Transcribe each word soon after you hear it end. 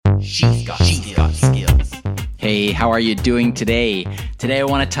She's got skills. Hey, how are you doing today? Today I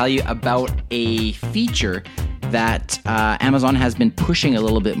want to tell you about a feature that Amazon has been pushing a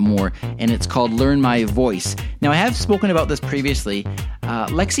little bit more, and it's called Learn My Voice. Now, I have spoken about this previously.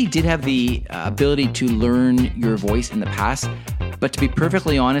 Lexi did have the ability to learn your voice in the past, but to be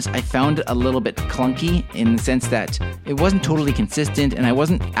perfectly honest, I found it a little bit clunky in the sense that it wasn't totally consistent, and I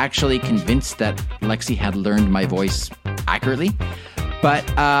wasn't actually convinced that Lexi had learned my voice accurately. But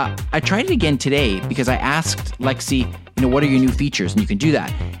I tried it again today because I asked Lexi, what are your new features? And you can do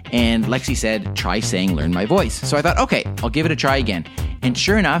that. And Lexi said, try saying Learn My Voice. So I thought, okay, I'll give it a try again. And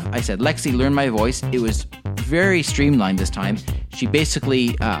sure enough, I said, Lexi, Learn My Voice. It was very streamlined this time. She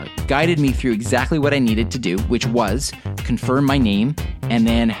basically guided me through exactly what I needed to do, which was confirm my name, and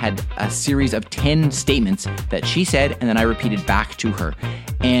then had a series of 10 statements that she said, and then I repeated back to her.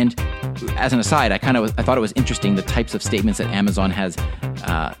 And as an aside, I thought it was interesting the types of statements that Amazon has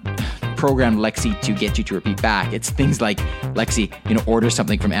programmed Lexi to get you to repeat back. It's things like, Lexi, order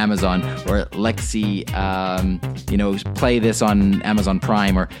something from Amazon, or Lexi, play this on Amazon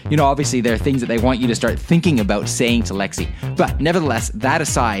Prime, or, obviously there are things that they want you to start thinking about saying to Lexi. But nevertheless, that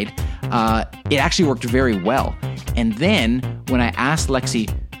aside, it actually worked very well. And then when I asked Lexi,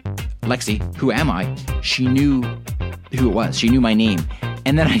 who am I? She knew who it was. She knew my name.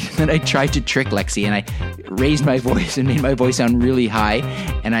 And then I tried to trick Lexi, and I raised my voice and made my voice sound really high.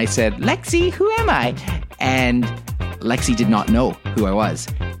 And I said, Lexi, who am I? And Lexi did not know who I was.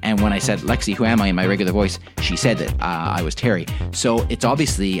 And when I said, Lexi, who am I, in my regular voice, she said that I was Terry. So it's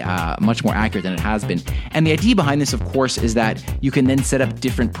obviously much more accurate than it has been. And the idea behind this, of course, is that you can then set up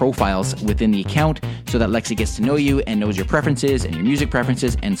different profiles within the account so that Lexi gets to know you and knows your preferences and your music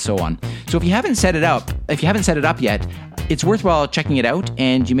preferences and so on. So if you haven't set it up yet, it's worthwhile checking it out,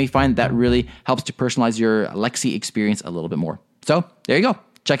 and you may find that really helps to personalize your Lexi experience a little bit more. So there you go.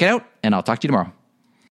 Check it out, and I'll talk to you tomorrow.